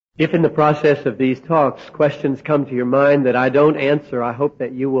If in the process of these talks questions come to your mind that I don't answer, I hope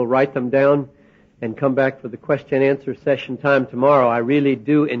that you will write them down and come back for the question-answer session time tomorrow. I really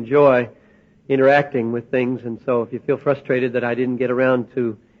do enjoy interacting with things, and so if you feel frustrated that I didn't get around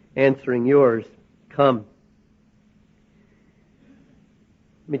to answering yours, come.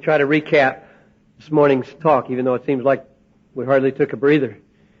 Let me try to recap this morning's talk, even though it seems like we hardly took a breather.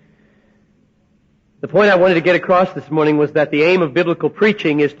 The point I wanted to get across this morning was that the aim of biblical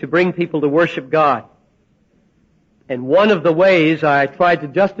preaching is to bring people to worship God. And one of the ways I tried to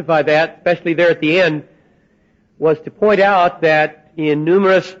justify that, especially there at the end, was to point out that in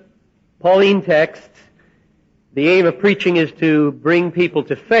numerous Pauline texts, the aim of preaching is to bring people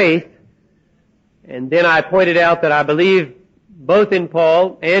to faith. And then I pointed out that I believe both in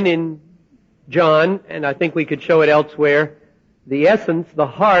Paul and in John, and I think we could show it elsewhere, the essence, the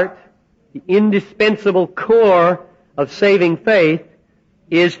heart, the indispensable core of saving faith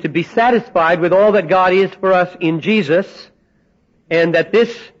is to be satisfied with all that God is for us in Jesus, and that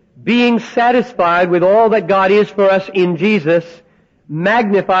this being satisfied with all that God is for us in Jesus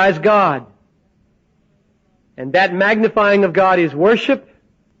magnifies God. And that magnifying of God is worship,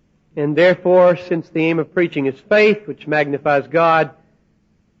 and therefore, since the aim of preaching is faith, which magnifies God,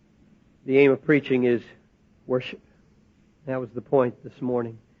 the aim of preaching is worship. That was the point this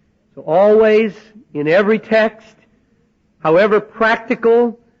morning. So always, in every text, however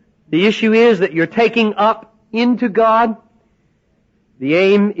practical the issue is that you're taking up into God, the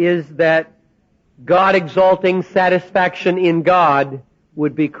aim is that God-exalting satisfaction in God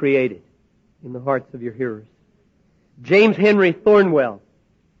would be created in the hearts of your hearers. James Henry Thornwell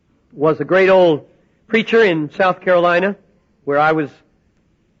was a great old preacher in South Carolina, where I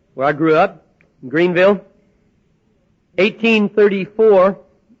grew up, in Greenville. 1834,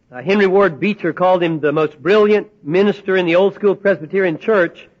 Henry Ward Beecher called him the most brilliant minister in the old school Presbyterian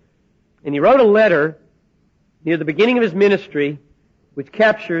church, and he wrote a letter near the beginning of his ministry which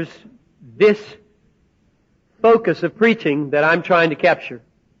captures this focus of preaching that I'm trying to capture.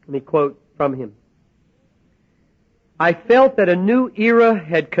 Let me quote from him. I felt that a new era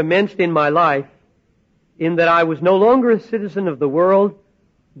had commenced in my life, in that I was no longer a citizen of the world,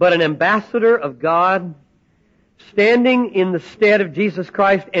 but an ambassador of God, standing in the stead of Jesus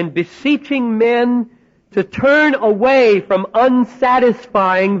Christ and beseeching men to turn away from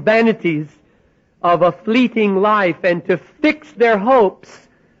unsatisfying vanities of a fleeting life and to fix their hopes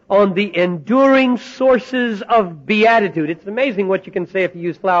on the enduring sources of beatitude. It's amazing what you can say if you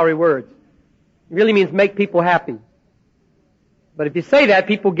use flowery words. It really means make people happy. But if you say that,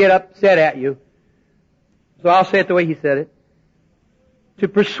 people get upset at you. So I'll say it the way he said it. To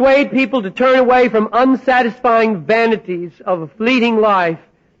persuade people to turn away from unsatisfying vanities of a fleeting life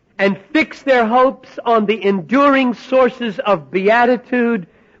and fix their hopes on the enduring sources of beatitude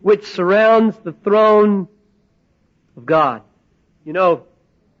which surrounds the throne of God. You know,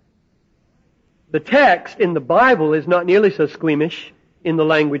 the text in the Bible is not nearly so squeamish in the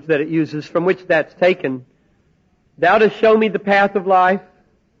language that it uses, from which that's taken. Thou dost show me the path of life.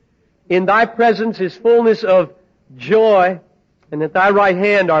 In thy presence is fullness of joy, and at thy right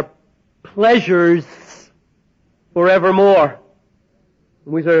hand are pleasures forevermore.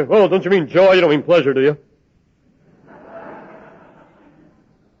 And we say, oh, don't you mean joy? You don't mean pleasure, do you?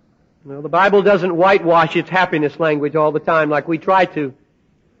 Well, the Bible doesn't whitewash its happiness language all the time like we try to.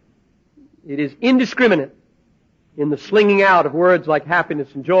 It is indiscriminate in the slinging out of words like happiness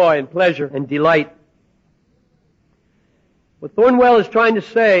and joy and pleasure and delight. What Thornwell is trying to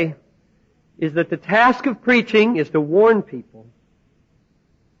say is that the task of preaching is to warn people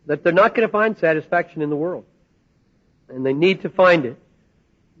that they're not going to find satisfaction in the world. And they need to find it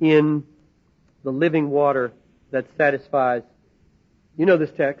in the living water that satisfies. You know this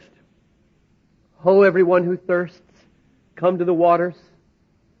text. Ho, everyone who thirsts, come to the waters.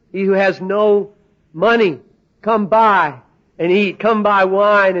 He who has no money, come buy and eat. Come buy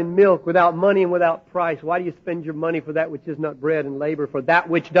wine and milk without money and without price. Why do you spend your money for that which is not bread, and labor for that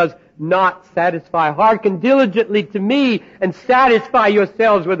which does not satisfy? Hearken diligently to me and satisfy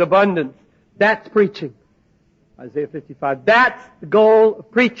yourselves with abundance. That's preaching. Isaiah 55. That's the goal of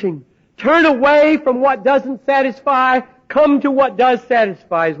preaching. Turn away from what doesn't satisfy. Come to what does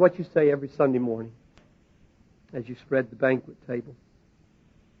satisfy, is what you say every Sunday morning as you spread the banquet table.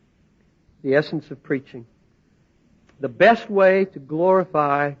 The essence of preaching. The best way to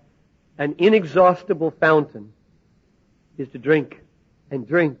glorify an inexhaustible fountain is to drink and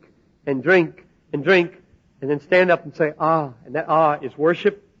drink and drink and drink and then stand up and say, ah, and that ah is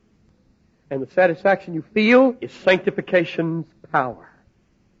worship. And the satisfaction you feel is sanctification's power.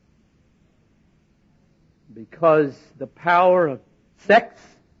 Because the power of sex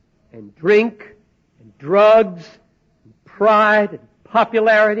and drink and drugs and pride and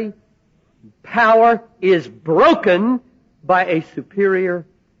popularity and power is broken by a superior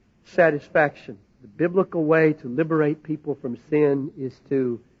satisfaction. The biblical way to liberate people from sin is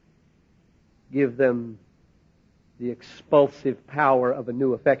to give them the expulsive power of a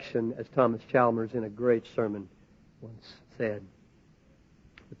new affection, as Thomas Chalmers in a great sermon once said.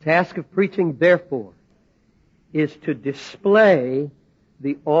 The task of preaching, therefore, is to display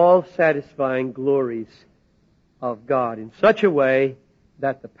the all-satisfying glories of God in such a way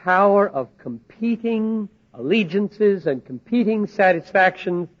that the power of competing allegiances and competing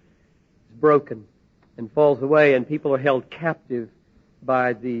satisfactions is broken and falls away, and people are held captive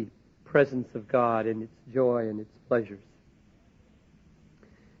by the presence of God and its joy and its pleasures.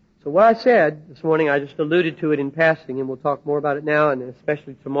 So what I said this morning, I just alluded to it in passing, and we'll talk more about it now and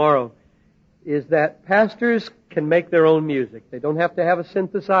especially tomorrow, is that pastors can make their own music. They don't have to have a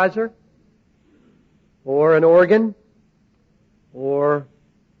synthesizer or an organ or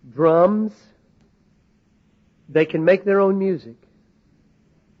drums. They can make their own music.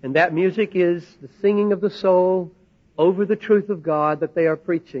 And that music is the singing of the soul over the truth of God that they are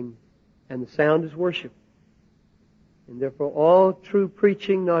preaching. And the sound is worship. And therefore all true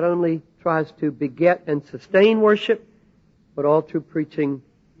preaching not only tries to beget and sustain worship, but all true preaching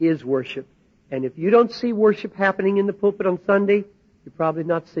is worship. And if you don't see worship happening in the pulpit on Sunday, you're probably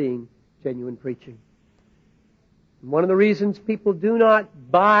not seeing genuine preaching. And one of the reasons people do not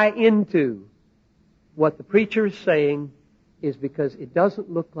buy into what the preacher is saying is because it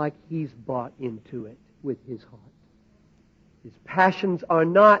doesn't look like he's bought into it with his heart. His passions are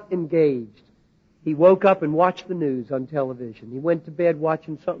not engaged. He woke up and watched the news on television. He went to bed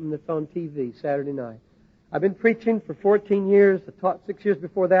watching something that's on TV Saturday night. I've been preaching for 14 years. I taught 6 years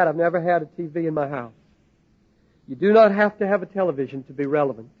before that. I've never had a TV in my house. You do not have to have a television to be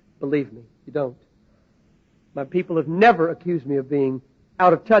relevant. Believe me, you don't. My people have never accused me of being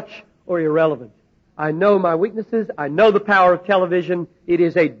out of touch or irrelevant. I know my weaknesses. I know the power of television. It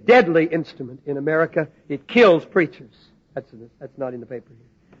is a deadly instrument in America. It kills preachers. That's not in the paper here.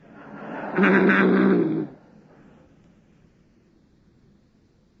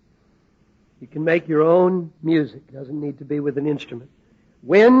 You can make your own music. It doesn't need to be with an instrument.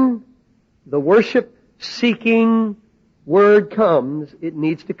 When the worship-seeking word comes, it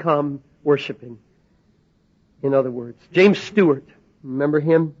needs to come worshiping. In other words, James Stewart, remember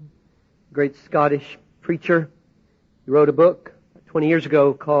him? Great Scottish preacher. He wrote a book 20 years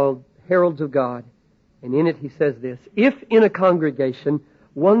ago called Heralds of God. And in it he says this: if in a congregation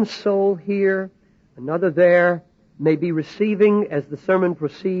one soul here, another there, may be receiving, as the sermon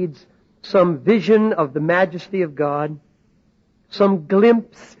proceeds, some vision of the majesty of God, some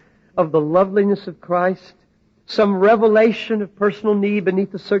glimpse of the loveliness of Christ, some revelation of personal need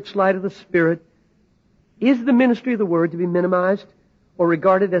beneath the searchlight of the Spirit, is the ministry of the Word to be minimized or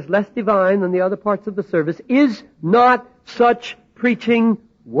regarded as less divine than the other parts of the service? Is not such preaching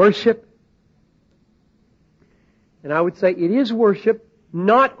worship? And I would say it is worship,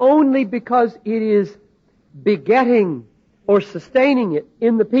 not only because it is begetting or sustaining it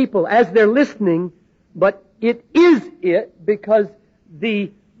in the people as they're listening, but it is it because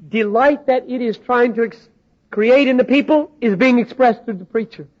the delight that it is trying to create in the people is being expressed through the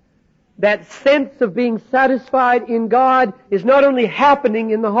preacher. That sense of being satisfied in God is not only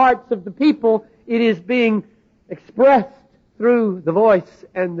happening in the hearts of the people, it is being expressed through the voice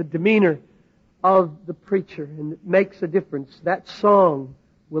and the demeanor of the preacher, and it makes a difference. That song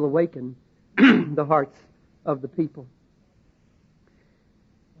will awaken the hearts of the people.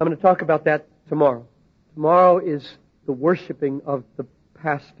 I'm going to talk about that tomorrow. Tomorrow is the worshiping of the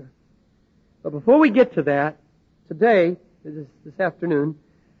pastor. But before we get to that, today, this afternoon,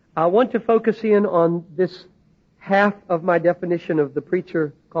 I want to focus in on this half of my definition of the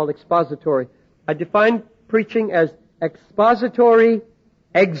preacher called expository. I define preaching as expository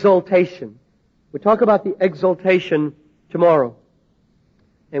exaltation. We talk about the exaltation tomorrow.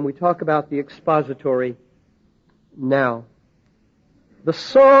 And we talk about the expository now. The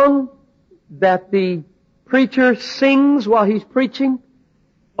song that the preacher sings while he's preaching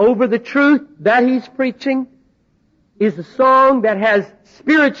over the truth that he's preaching is a song that has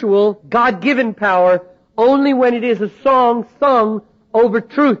spiritual, God-given power only when it is a song sung over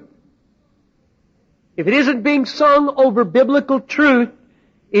truth. If it isn't being sung over biblical truth,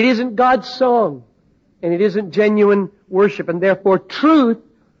 it isn't God's song, and it isn't genuine worship, and therefore truth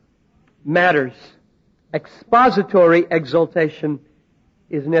matters. Expository exaltation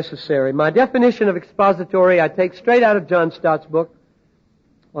is necessary. My definition of expository I take straight out of John Stott's book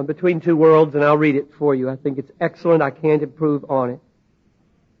on Between Two Worlds, and I'll read it for you. I think it's excellent. I can't improve on it.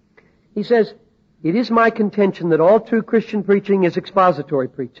 He says, "It is my contention that all true Christian preaching is expository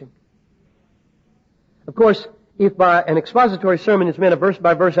preaching." Of course, if by an expository sermon is meant a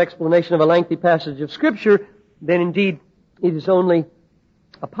verse-by-verse explanation of a lengthy passage of Scripture, then indeed it is only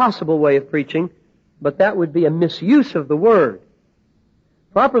a possible way of preaching, but that would be a misuse of the word.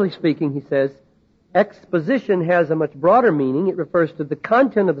 Properly speaking, he says, exposition has a much broader meaning. It refers to the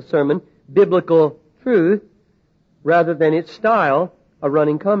content of the sermon, biblical truth, rather than its style, a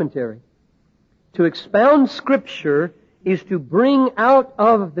running commentary. To expound Scripture is to bring out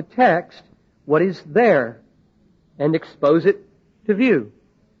of the text what is there and expose it to view.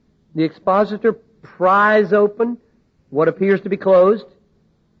 The expositor pries open what appears to be closed,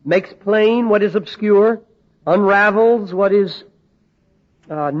 makes plain what is obscure, unravels what is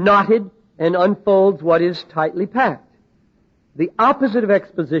knotted, and unfolds what is tightly packed. The opposite of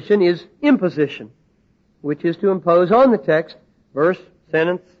exposition is imposition, which is to impose on the text, verse,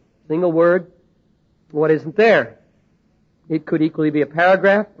 sentence, single word, what isn't there. It could equally be a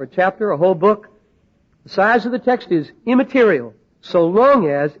paragraph or a chapter, a whole book. The size of the text is immaterial, so long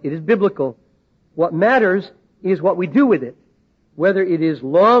as it is biblical. What matters is what we do with it. Whether it is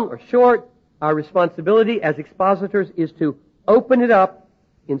long or short, our responsibility as expositors is to open it up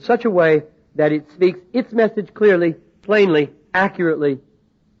in such a way that it speaks its message clearly, plainly, accurately,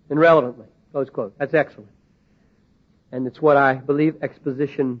 and relevantly. Close quote. That's excellent. And it's what I believe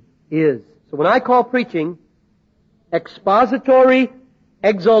exposition is. So when I call preaching expository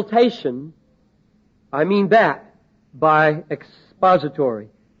exaltation, I mean that by expository.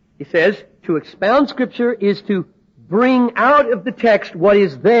 He says, to expound Scripture is to bring out of the text what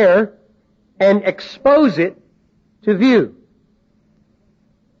is there and expose it to view.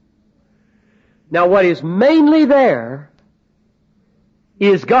 Now what is mainly there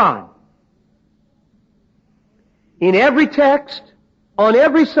is God. In every text, on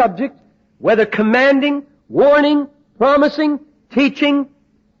every subject, whether commanding, warning, promising, teaching,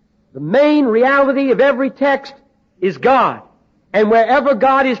 the main reality of every text is God. And wherever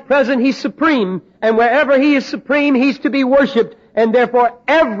God is present, He's supreme. And wherever He is supreme, He's to be worshipped. And therefore,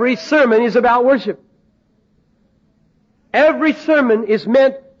 every sermon is about worship. Every sermon is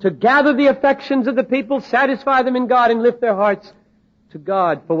meant to gather the affections of the people, satisfy them in God, and lift their hearts to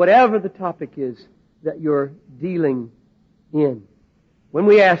God for whatever the topic is that you're dealing in. When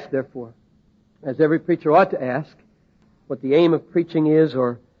we ask, therefore, as every preacher ought to ask, what the aim of preaching is,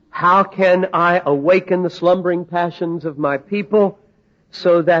 or how can I awaken the slumbering passions of my people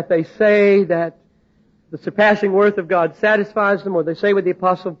so that they say that the surpassing worth of God satisfies them, or they say with the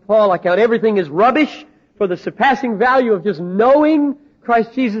Apostle Paul, I count everything as rubbish for the surpassing value of just knowing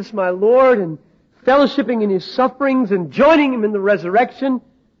Christ Jesus my Lord and fellowshipping in His sufferings and joining Him in the resurrection.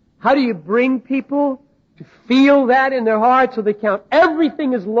 How do you bring people to feel that in their hearts so they count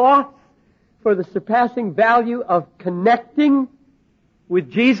everything as lost for the surpassing value of connecting with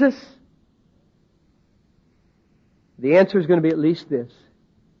Jesus? The answer is going to be at least this.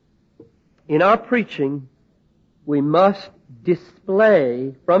 In our preaching, we must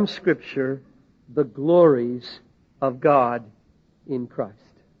display from Scripture the glories of God in Christ.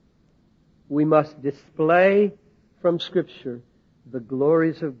 We must display from Scripture the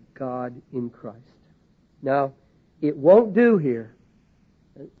glories of God in Christ. Now, it won't do here.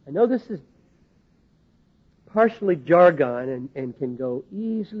 I know this is partially jargon and can go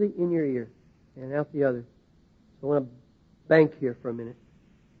easily in your ear and out the other. So I want to bank here for a minute.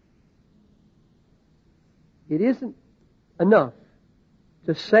 It isn't enough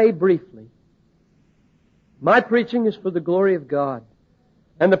to say briefly, my preaching is for the glory of God,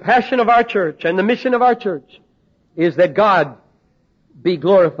 and the passion of our church and the mission of our church is that God be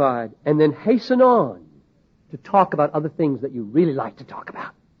glorified, and then hasten on to talk about other things that you really like to talk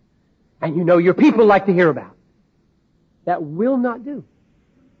about and you know your people like to hear about. That will not do.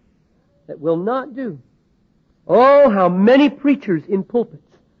 That will not do. Oh, how many preachers in pulpits,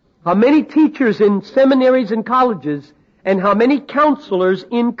 how many teachers in seminaries and colleges, and how many counselors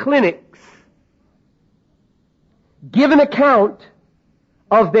in clinics give an account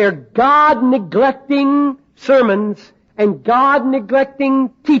of their God-neglecting sermons and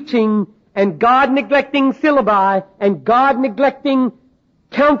God-neglecting teaching and God-neglecting syllabi and God-neglecting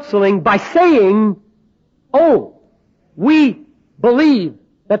counseling by saying, oh, we believe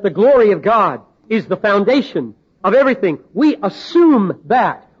that the glory of God is the foundation of everything. We assume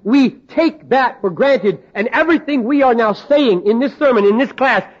that. We take that for granted, and everything we are now saying in this sermon, in this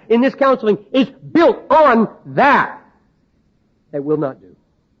class, in this counseling is built on that. That will not do.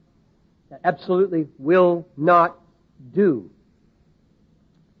 That absolutely will not do.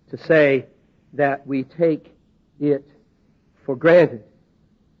 To say that we take it for granted.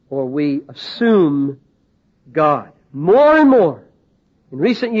 or we assume God. More and more, in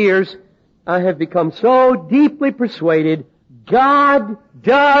recent years, I have become so deeply persuaded God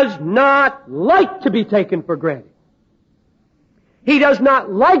does not like to be taken for granted. He does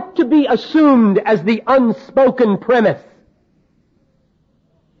not like to be assumed as the unspoken premise.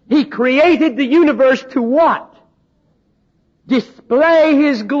 He created the universe to what? Display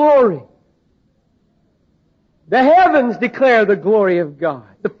His glory. The heavens declare the glory of God.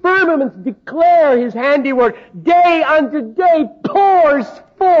 The firmaments declare His handiwork. Day unto day pours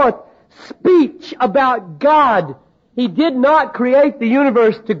forth speech about God. He did not create the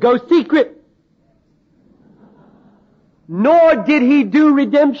universe to go secret. Nor did He do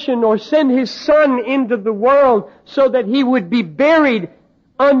redemption or send His Son into the world so that He would be buried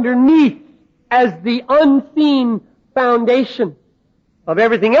underneath as the unseen foundation of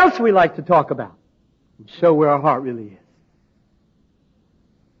everything else we like to talk about and show where our heart really is.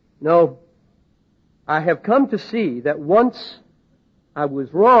 No, I have come to see that once I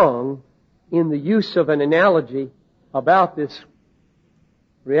was wrong in the use of an analogy about this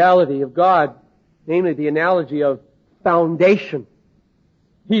reality of God, namely the analogy of foundation.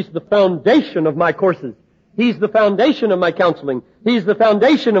 He's the foundation of my courses. He's the foundation of my counseling. He's the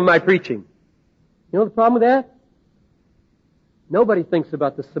foundation of my preaching. You know the problem with that? Nobody thinks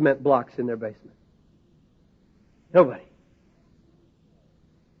about the cement blocks in their basement. Nobody.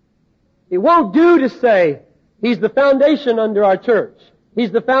 It won't do to say, He's the foundation under our church.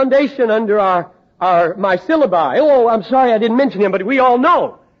 He's the foundation under my syllabi. Oh, I'm sorry I didn't mention Him, but we all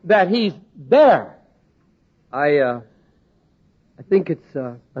know that He's there. I think it's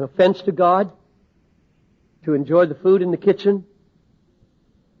an offense to God to enjoy the food in the kitchen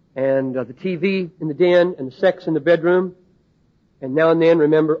and the TV in the den and the sex in the bedroom, and now and then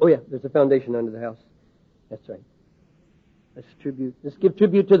remember, oh yeah, there's a foundation under the house. That's right. Let's give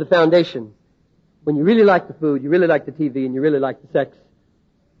tribute to the foundation. When you really like the food, you really like the TV, and you really like the sex,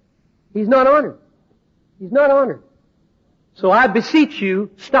 He's not honored. He's not honored. So I beseech you,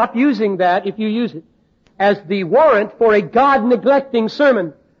 stop using that if you use it as the warrant for a God-neglecting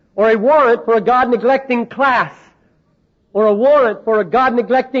sermon, or a warrant for a God-neglecting class, or a warrant for a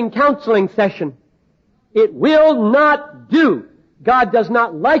God-neglecting counseling session. It will not do. God does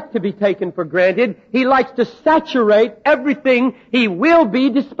not like to be taken for granted. He likes to saturate everything. He will be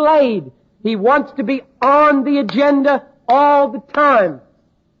displayed. He wants to be on the agenda all the time.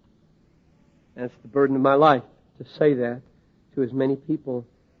 That's the burden of my life, to say that to as many people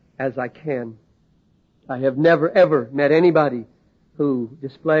as I can. I have never, ever met anybody who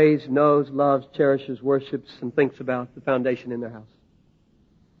displays, knows, loves, cherishes, worships, and thinks about the foundation in their house.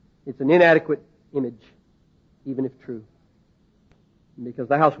 It's an inadequate image, even if true. Because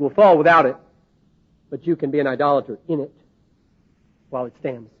the house will fall without it, but you can be an idolater in it while it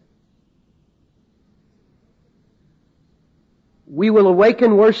stands. We will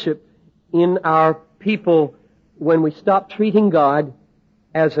awaken worship in our people when we stop treating God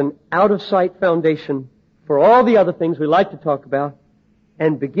as an out-of-sight foundation for all the other things we like to talk about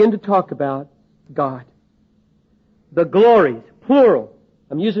and begin to talk about God. The glories, plural.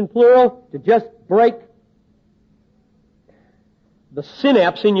 I'm using plural to just break the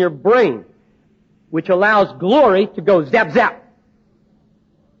synapse in your brain, which allows glory to go zap, zap.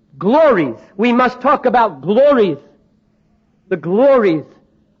 Glories. We must talk about glories. The glories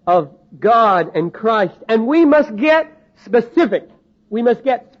of God and Christ. And we must get specific. We must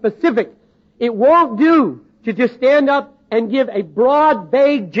get specific. It won't do to just stand up and give a broad,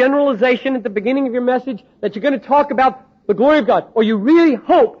 vague generalization at the beginning of your message that you're going to talk about the glory of God. Or you really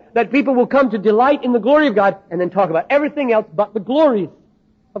hope that people will come to delight in the glory of God and then talk about everything else but the glories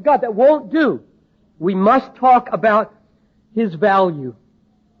of God. That won't do. We must talk about His value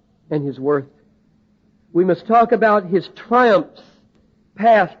and His worth. We must talk about His triumphs,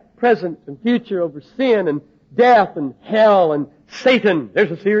 past, present, and future over sin and death and hell and Satan.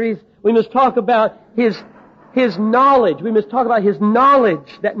 There's a series. We must talk about His knowledge. We must talk about His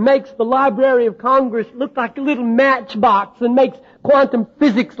knowledge that makes the Library of Congress look like a little matchbox and makes quantum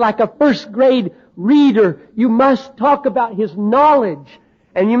physics like a first grade reader. You must talk about His knowledge,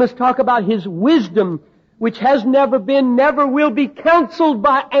 and you must talk about His wisdom, which has never been, never will be counseled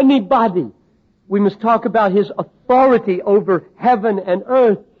by anybody. We must talk about His authority over heaven and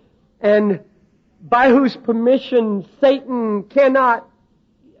earth, and by whose permission Satan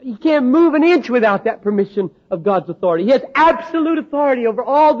can't move an inch without that permission of God's authority. He has absolute authority over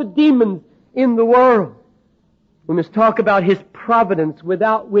all the demons in the world. We must talk about His providence,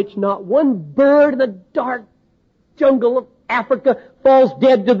 without which not one bird in the dark jungle of Africa falls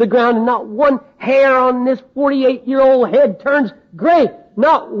dead to the ground, and not one hair on this 48-year-old head turns gray.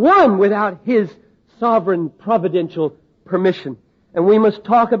 Not one without His sovereign providential permission. And we must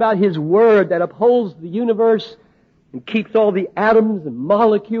talk about His Word that upholds the universe and keeps all the atoms and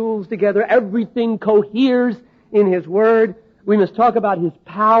molecules together. Everything coheres in His Word. We must talk about His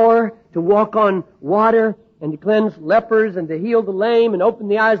power to walk on water and to cleanse lepers and to heal the lame and open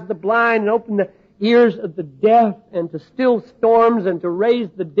the eyes of the blind and open the ears of the deaf and to still storms and to raise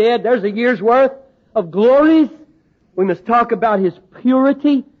the dead. There's a year's worth of glories. We must talk about His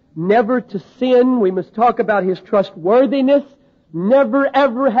purity, never to sin. We must talk about His trustworthiness, never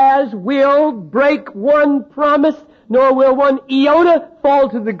ever has, will break one promise, nor will one iota fall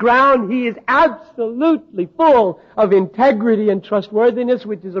to the ground. He is absolutely full of integrity and trustworthiness,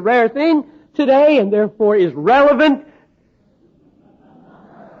 which is a rare thing today and therefore is relevant.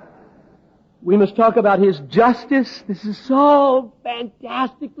 We must talk about His justice. This is so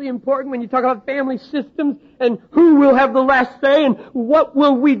fantastically important when you talk about family systems and who will have the last say and what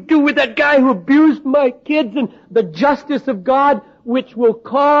will we do with that guy who abused my kids, and the justice of God which will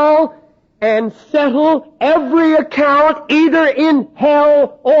call and settle every account either in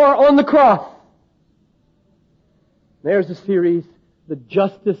hell or on the cross. There's a series, The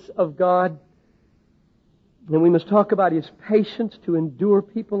Justice of God. And we must talk about His patience to endure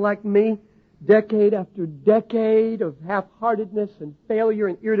people like me, decade after decade of half-heartedness and failure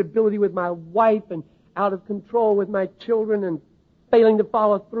and irritability with my wife and out of control with my children and failing to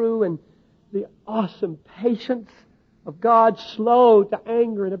follow through, and the awesome patience of God, slow to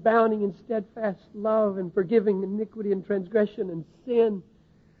anger and abounding in steadfast love and forgiving iniquity and transgression and sin.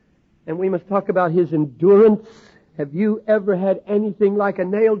 And we must talk about His endurance. Have you ever had anything like a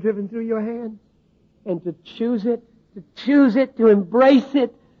nail driven through your hand? And to choose it, to embrace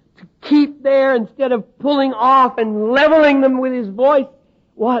it, to keep there instead of pulling off and leveling them with His voice.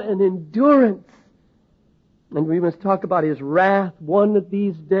 What an endurance. And we must talk about His wrath. One of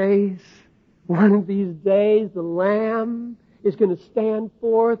these days, the Lamb is going to stand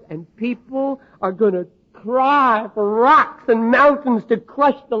forth and people are going to cry for rocks and mountains to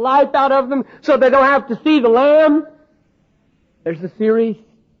crush the life out of them so they don't have to see the Lamb. There's the series.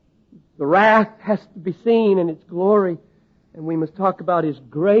 The wrath has to be seen in its glory. And we must talk about His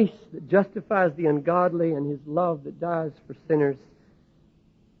grace that justifies the ungodly and His love that dies for sinners.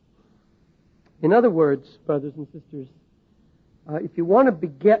 In other words, brothers and sisters, if you want to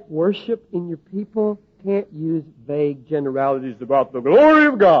beget worship in your people, you can't use vague generalities about the glory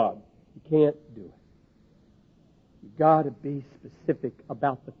of God. You can't do it. You've got to be specific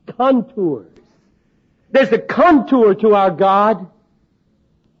about the contours. There's a contour to our God.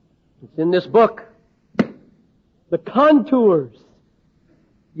 It's in this book. The contours.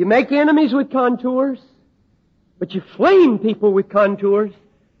 You make enemies with contours, but you flame people with contours.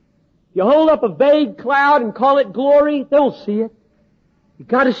 You hold up a vague cloud and call it glory, they'll see it. You've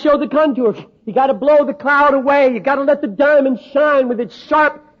got to show the contours. You've got to blow the cloud away. You've got to let the diamond shine with its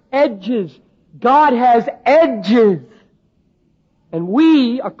sharp edges. God has edges. And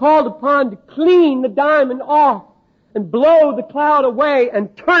we are called upon to clean the diamond off and blow the cloud away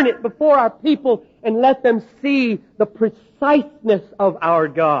and turn it before our people and let them see the preciseness of our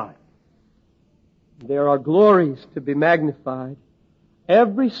God. There are glories to be magnified.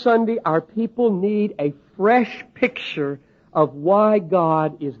 Every Sunday our people need a fresh picture of why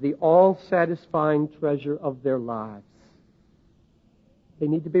God is the all-satisfying treasure of their lives. They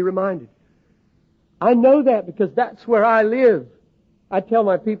need to be reminded. I know that because that's where I live. I tell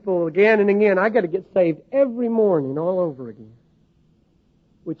my people again and again, I got to get saved every morning all over again.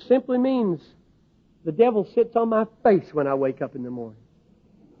 Which simply means the devil sits on my face when I wake up in the morning.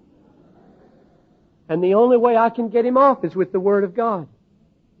 And the only way I can get him off is with the Word of God.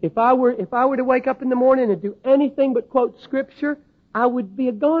 If I were to wake up in the morning and do anything but quote Scripture, I would be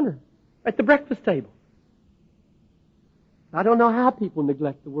a goner at the breakfast table. I don't know how people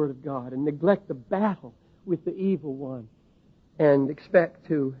neglect the Word of God and neglect the battle with the evil one and expect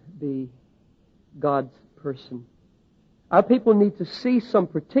to be God's person. Our people need to see some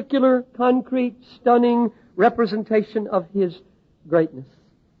particular, concrete, stunning representation of His greatness.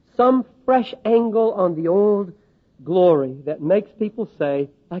 Some fresh angle on the old glory that makes people say,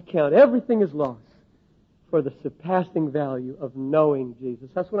 I count everything as loss for the surpassing value of knowing Jesus.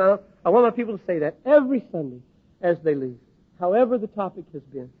 That's what I want my people to say that every Sunday as they leave, however the topic has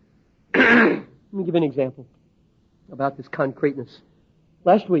been. Let me give you an example about this concreteness.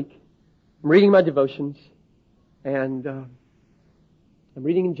 Last week, I'm reading my devotions, and I'm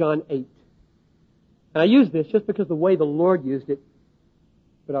reading in John 8. And I use this just because the way the Lord used it.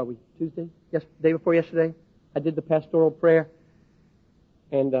 What are we, Tuesday? Yes, day before yesterday? I did the pastoral prayer,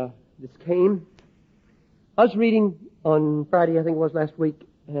 and this came. I was reading on Friday, I think it was last week,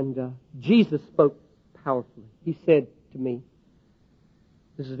 and Jesus spoke powerfully. He said to me,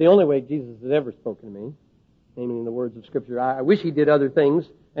 this is the only way Jesus has ever spoken to me, namely in the words of Scripture. I wish He did other things,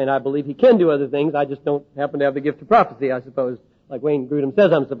 and I believe He can do other things. I just don't happen to have the gift of prophecy, I suppose, like Wayne Grudem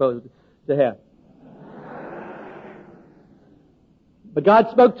says I'm supposed to have. But God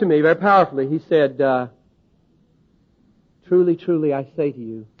spoke to me very powerfully. He said, truly, truly, I say to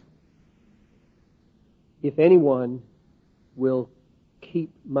you, if anyone will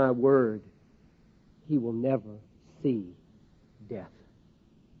keep my word, he will never see death.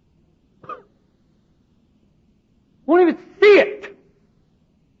 Won't even see it.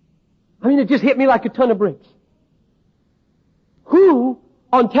 I mean, it just hit me like a ton of bricks. Who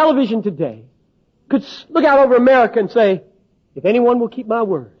on television today could look out over America and say, if anyone will keep my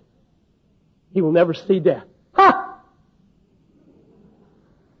word, he will never see death? Ha!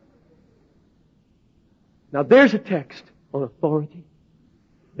 Now there's a text on authority.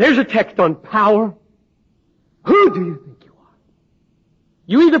 There's a text on power. Who do you think you are?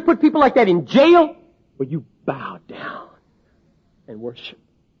 You either put people like that in jail or you bow down and worship.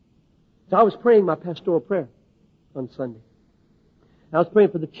 So I was praying my pastoral prayer on Sunday. I was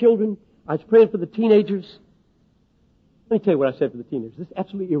praying for the children. I was praying for the teenagers. Let me tell you what I said for the teenagers. This is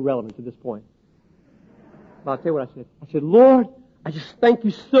absolutely irrelevant to this point. But I'll tell you what I said. I said, Lord, I just thank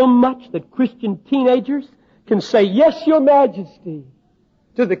you so much that Christian teenagers can say, yes, your majesty,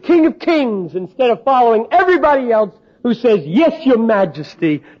 to the King of Kings instead of following everybody else who says, yes, your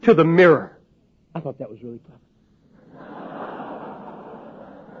majesty, to the mirror. I thought that was really clever.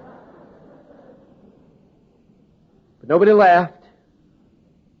 But nobody laughed.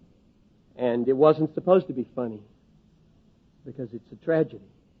 And it wasn't supposed to be funny, because it's a tragedy.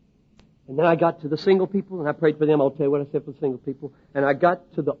 And then I got to the single people, and I prayed for them. I'll tell you what I said for the single people. And I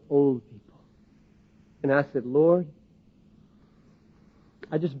got to the old people. And I said, Lord,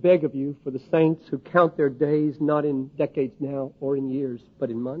 I just beg of you for the saints who count their days not in decades now or in years, but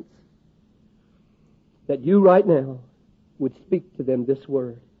in months, that you right now would speak to them this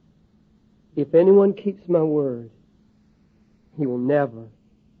word. If anyone keeps my word, he will never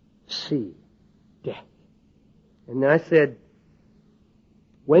see death. And then I said,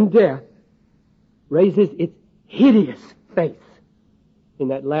 when death raises its hideous face in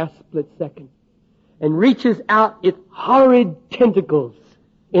that last split second and reaches out its horrid tentacles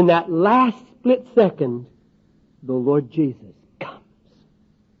in that last split second, the Lord Jesus comes.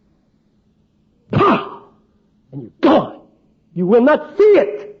 Pow! And you're gone. You will not see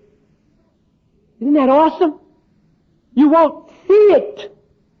it. Isn't that awesome? You won't see it.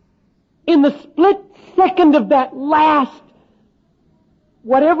 In the split second of that last,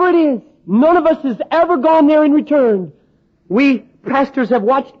 whatever it is, none of us has ever gone there and returned. We pastors have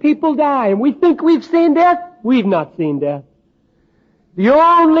watched people die, and we think we've seen death. We've not seen death. The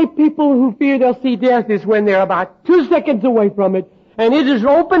only people who fear they'll see death is when they're about 2 seconds away from it, and it is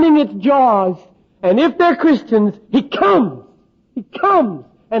opening its jaws, and if they're Christians, He comes. He comes,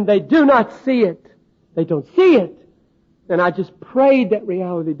 and they do not see it. They don't see it. And I just prayed that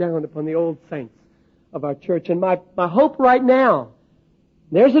reality down upon the old saints of our church. And my hope right now,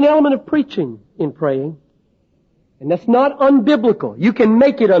 there's an element of preaching in praying. And that's not unbiblical. You can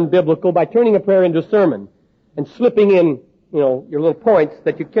make it unbiblical by turning a prayer into a sermon and slipping in, your little points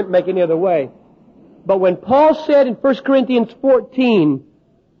that you can't make any other way. But when Paul said in 1 Corinthians 14,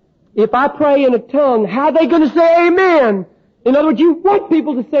 if I pray in a tongue, how are they going to say amen? In other words, you want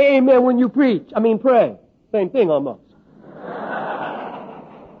people to say amen when you pray. Same thing almost.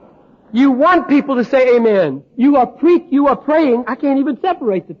 You want people to say amen. You are praying. I can't even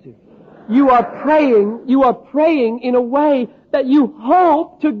separate the two. You are praying in a way that you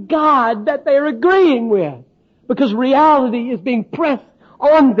hope to God that they're agreeing with. Because reality is being pressed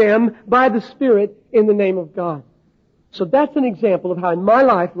on them by the Spirit in the name of God. So that's an example of how in my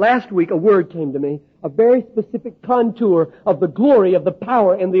life last week a word came to me, a very specific contour of the glory, of the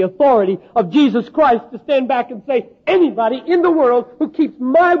power, and the authority of Jesus Christ to stand back and say, anybody in the world who keeps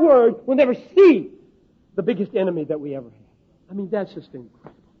my word will never see the biggest enemy that we ever have. That's just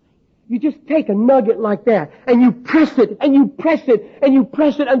incredible. You just take a nugget like that and you press it and you press it and you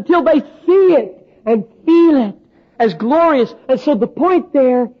press it until they see it and feel it as glorious. And so the point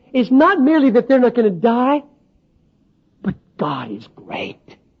there is not merely that they're not going to die, but God is great.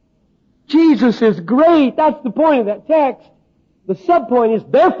 Jesus is great. That's the point of that text. The subpoint is,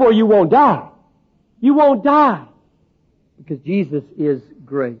 therefore you won't die. You won't die. Because Jesus is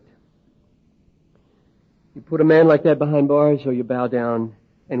great. You put a man like that behind bars or you bow down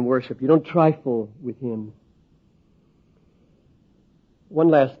and worship. You don't trifle with Him. One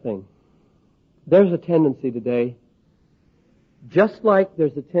last thing. There's a tendency today just like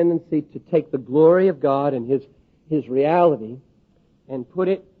there's a tendency to take the glory of God and His reality and put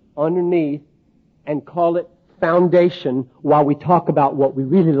it underneath and call it foundation while we talk about what we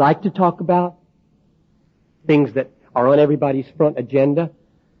really like to talk about, things that are on everybody's front agenda,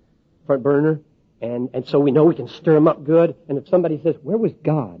 front burner, and so we know we can stir them up good. And if somebody says, where was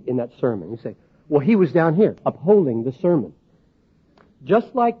God in that sermon? You say, well, He was down here upholding the sermon.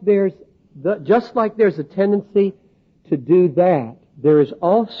 Just like there's a tendency to do that, there is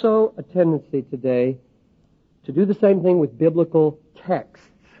also a tendency today to do the same thing with biblical texts.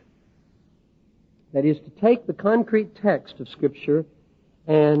 That is, to take the concrete text of Scripture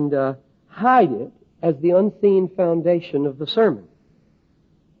and hide it as the unseen foundation of the sermon.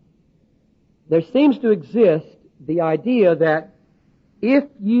 There seems to exist the idea that if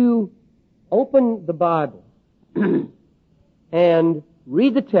you open the Bible and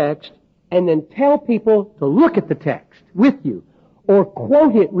read the text and then tell people to look at the text with you or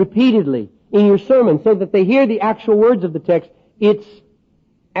quote it repeatedly in your sermon so that they hear the actual words of the text, it's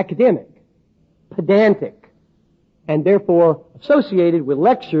academic, pedantic, and therefore associated with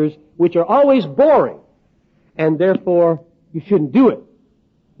lectures which are always boring, and therefore you shouldn't do it.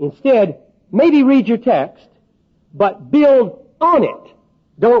 Instead, maybe read your text, but build on it.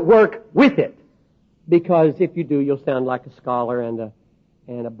 Don't work with it. Because if you do, you'll sound like a scholar and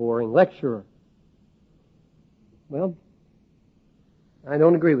a boring lecturer. Well, I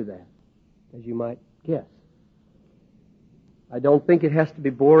don't agree with that, as you might guess. I don't think it has to be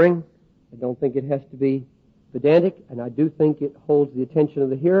boring. I don't think it has to be pedantic, and I do think it holds the attention of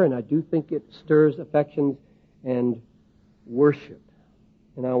the hearer, and I do think it stirs affections and worship.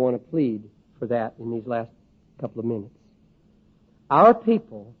 And I want to plead for that in these last couple of minutes. Our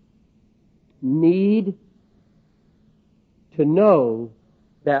people need to know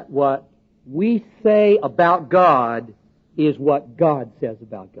that what we say about God is what God says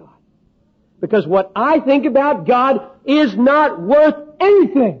about God. Because what I think about God is not worth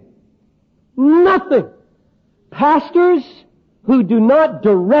anything. Nothing. Pastors who do not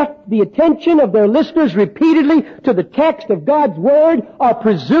direct the attention of their listeners repeatedly to the text of God's Word are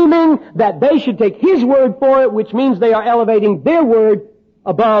presuming that they should take His word for it, which means they are elevating their word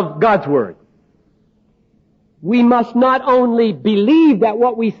above God's Word. We must not only believe that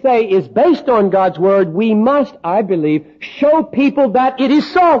what we say is based on God's Word, we must, I believe, show people that it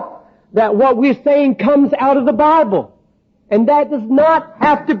is so, that what we're saying comes out of the Bible. And that does not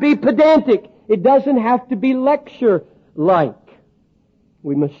have to be pedantic. It doesn't have to be lecture-like.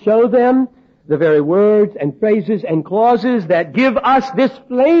 We must show them the very words and phrases and clauses that give us this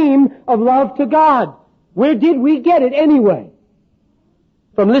flame of love to God. Where did we get it anyway?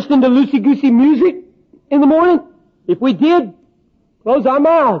 From listening to loosey-goosey music in the morning? If we did, close our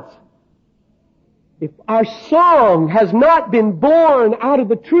mouths. If our song has not been born out of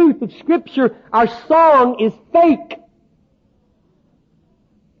the truth of Scripture, our song is fake.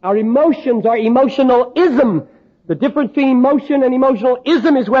 Our emotions are emotionalism. The difference between emotion and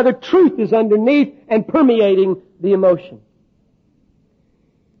emotionalism is whether truth is underneath and permeating the emotion.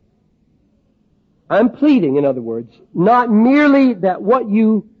 I'm pleading, in other words, not merely that what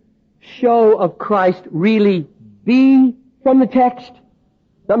you show of Christ really be from the text,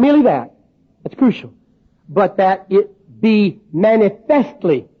 not merely that, that's crucial, but that it be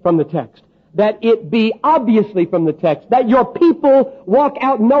manifestly from the text, that it be obviously from the text, that your people walk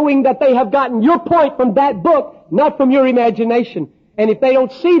out knowing that they have gotten your point from that book, not from your imagination. And if they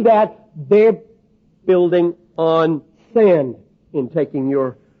don't see that, they're building on sand in taking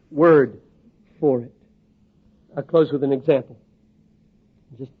your word for it. I'll close with an example.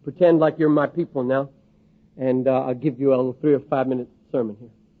 Just pretend like you're my people now, and I'll give you a 3 or 5 minute sermon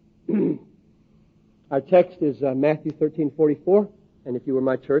here. Our text is Matthew 13:44, and if you were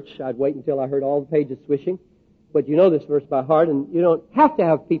my church, I'd wait until I heard all the pages swishing. But you know this verse by heart, and you don't have to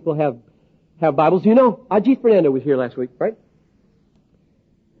have people have Bibles. You know, Ajit Fernando was here last week, right?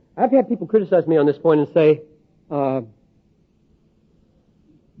 I've had people criticize me on this point and say,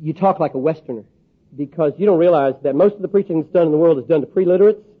 you talk like a Westerner, because you don't realize that most of the preaching that's done in the world is done to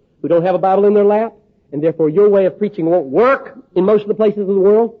pre-literates who don't have a Bible in their lap, and therefore your way of preaching won't work in most of the places of the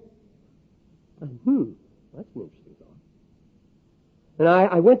world. That's an interesting thought. And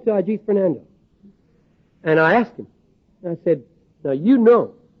I went to Ajit Fernando, and I asked him, and I said, now you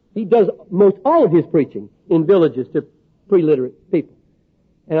know, he does most all of his preaching in villages to pre-literate people.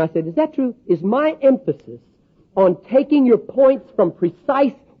 And I said, is that true? Is my emphasis on taking your points from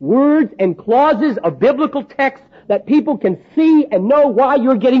precise words and clauses of biblical text that people can see and know why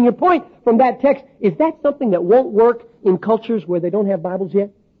you're getting your point from that text, is that something that won't work in cultures where they don't have Bibles yet?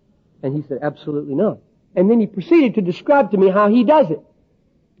 And he said, absolutely not. And then he proceeded to describe to me how he does it.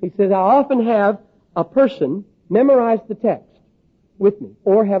 He says, I often have a person memorize the text with me,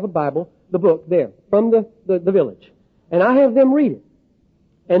 or have a Bible, the book there, from the village. And I have them read it.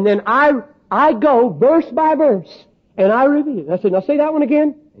 And then I go verse by verse, and I repeat it. I said, now say that one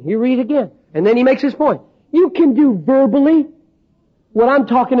again, and he reads again. And then he makes his point. You can do verbally what I'm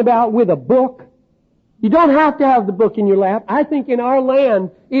talking about with a book. You don't have to have the book in your lap. I think in our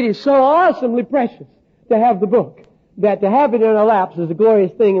land, it is so awesomely precious to have the book, that to have it in our laps is a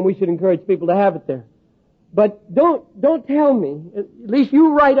glorious thing, and we should encourage people to have it there. But don't tell me, at least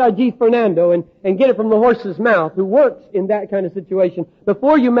you write R.G. Fernando and get it from the horse's mouth, who works in that kind of situation,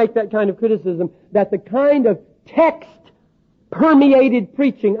 before you make that kind of criticism, that the kind of text-permeated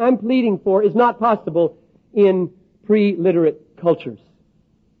preaching I'm pleading for is not possible in pre-literate cultures.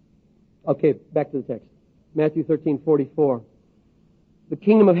 Okay, back to the text. Matthew 13:44. The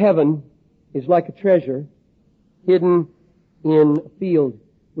kingdom of heaven is like a treasure hidden in a field,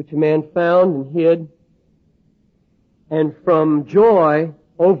 which a man found and hid. And from joy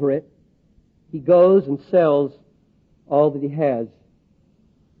over it, he goes and sells all that he has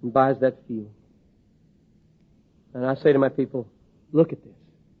and buys that field. And I say to my people, look at this.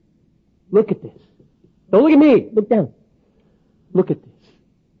 Look at this. Don't look at me. Look down. Look at this.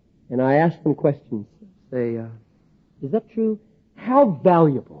 And I ask them questions. Say, is that true? How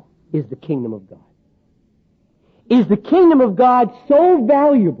valuable is the kingdom of God? Is the kingdom of God so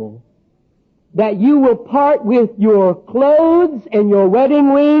valuable that you will part with your clothes and your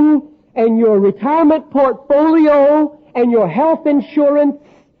wedding ring and your retirement portfolio and your health insurance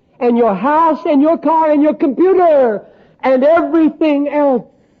and your house and your car and your computer and everything else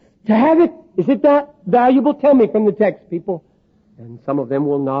to have it? Is it that valuable? Tell me from the text, people. And some of them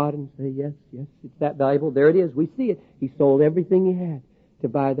will nod and say, yes, it's that valuable. There it is. We see it. He sold everything he had to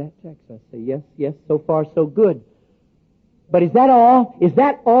buy that text. I say, yes, so far so good. But is that all? Is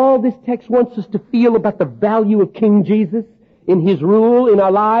that all this text wants us to feel about the value of King Jesus in His rule in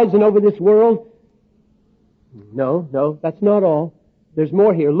our lives and over this world? No, that's not all. There's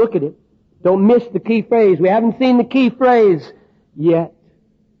more here. Look at it. Don't miss the key phrase. We haven't seen the key phrase yet.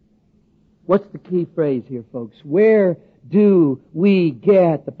 What's the key phrase here, folks? Where do we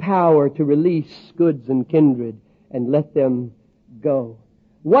get the power to release goods and kindred and let them go?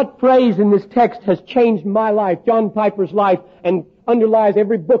 What phrase in this text has changed my life, John Piper's life, and underlies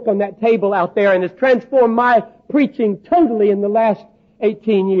every book on that table out there and has transformed my preaching totally in the last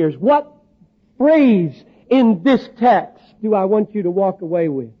 18 years? What phrase in this text do I want you to walk away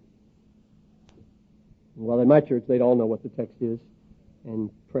with? Well, in my church, they'd all know what the text is,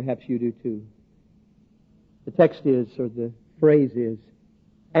 and perhaps you do too. The text is, or the phrase is,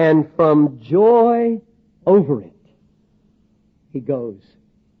 and from joy over it, he goes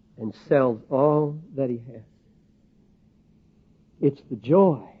and sells all that he has. It's the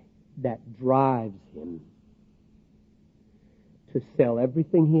joy that drives him to sell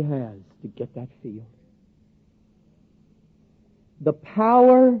everything he has to get that field. The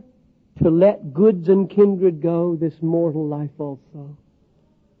power to let goods and kindred go, this mortal life also.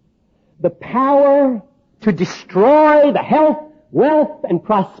 The power to destroy the health, wealth, and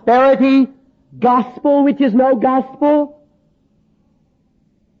prosperity gospel, which is no gospel.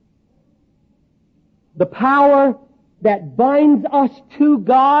 The power that binds us to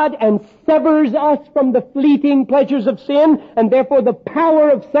God and severs us from the fleeting pleasures of sin, and therefore the power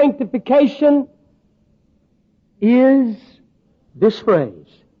of sanctification, is this phrase.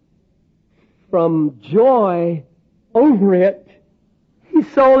 From joy over it, he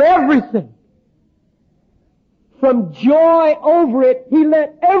sold everything. From joy over it, he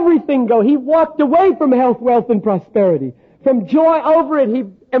let everything go. He walked away from health, wealth, and prosperity. From joy over it, he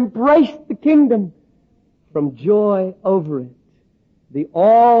embraced the kingdom. From joy over it, the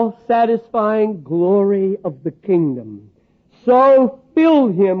all-satisfying glory of the kingdom so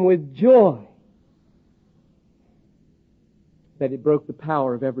filled him with joy that it broke the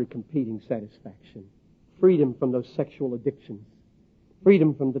power of every competing satisfaction. Freedom from those sexual addictions.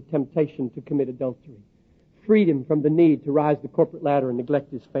 Freedom from the temptation to commit adultery. Freedom from the need to rise the corporate ladder and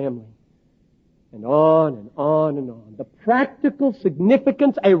neglect his family. And on and on and on. The practical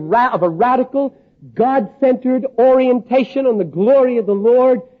significance of a radical, God-centered orientation on the glory of the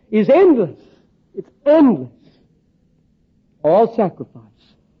Lord is endless. It's endless. All sacrifice,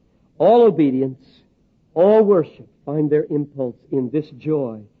 all obedience, all worship find their impulse in this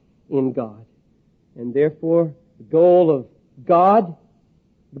joy in God. And therefore, the goal of God,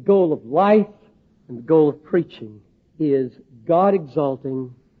 the goal of life, and the goal of preaching is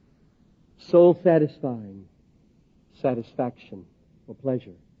God-exalting, soul-satisfying satisfaction or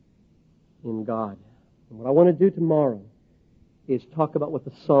pleasure in God. And what I want to do tomorrow is talk about what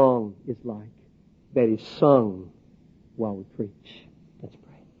the song is like that is sung while we preach. Let's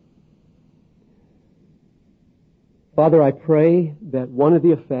pray. Father, I pray that one of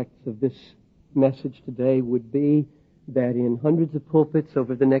the effects of this message today would be that in hundreds of pulpits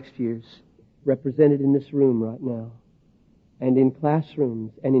over the next years, represented in this room right now, and in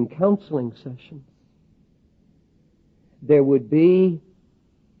classrooms and in counseling sessions, there would be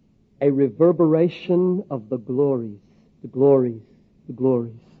a reverberation of the glories, the glories, the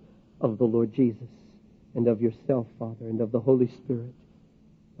glories of the Lord Jesus and of yourself, Father, and of the Holy Spirit.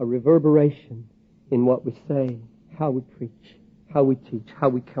 A reverberation in what we say, how we preach, how we teach, how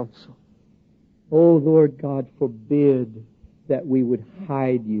we counsel. Oh, Lord God, forbid that we would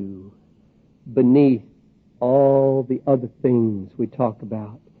hide you beneath all the other things we talk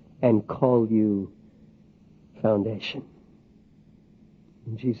about and call you foundation.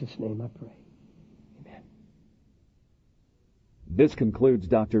 In Jesus' name I pray. Amen. This concludes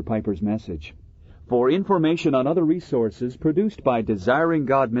Dr. Piper's message. For information on other resources produced by Desiring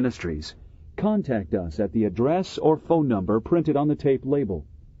God Ministries, contact us at the address or phone number printed on the tape label.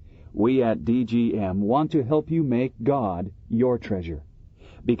 We at DGM want to help you make God your treasure,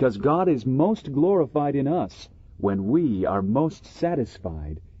 because God is most glorified in us when we are most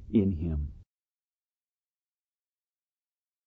satisfied in Him.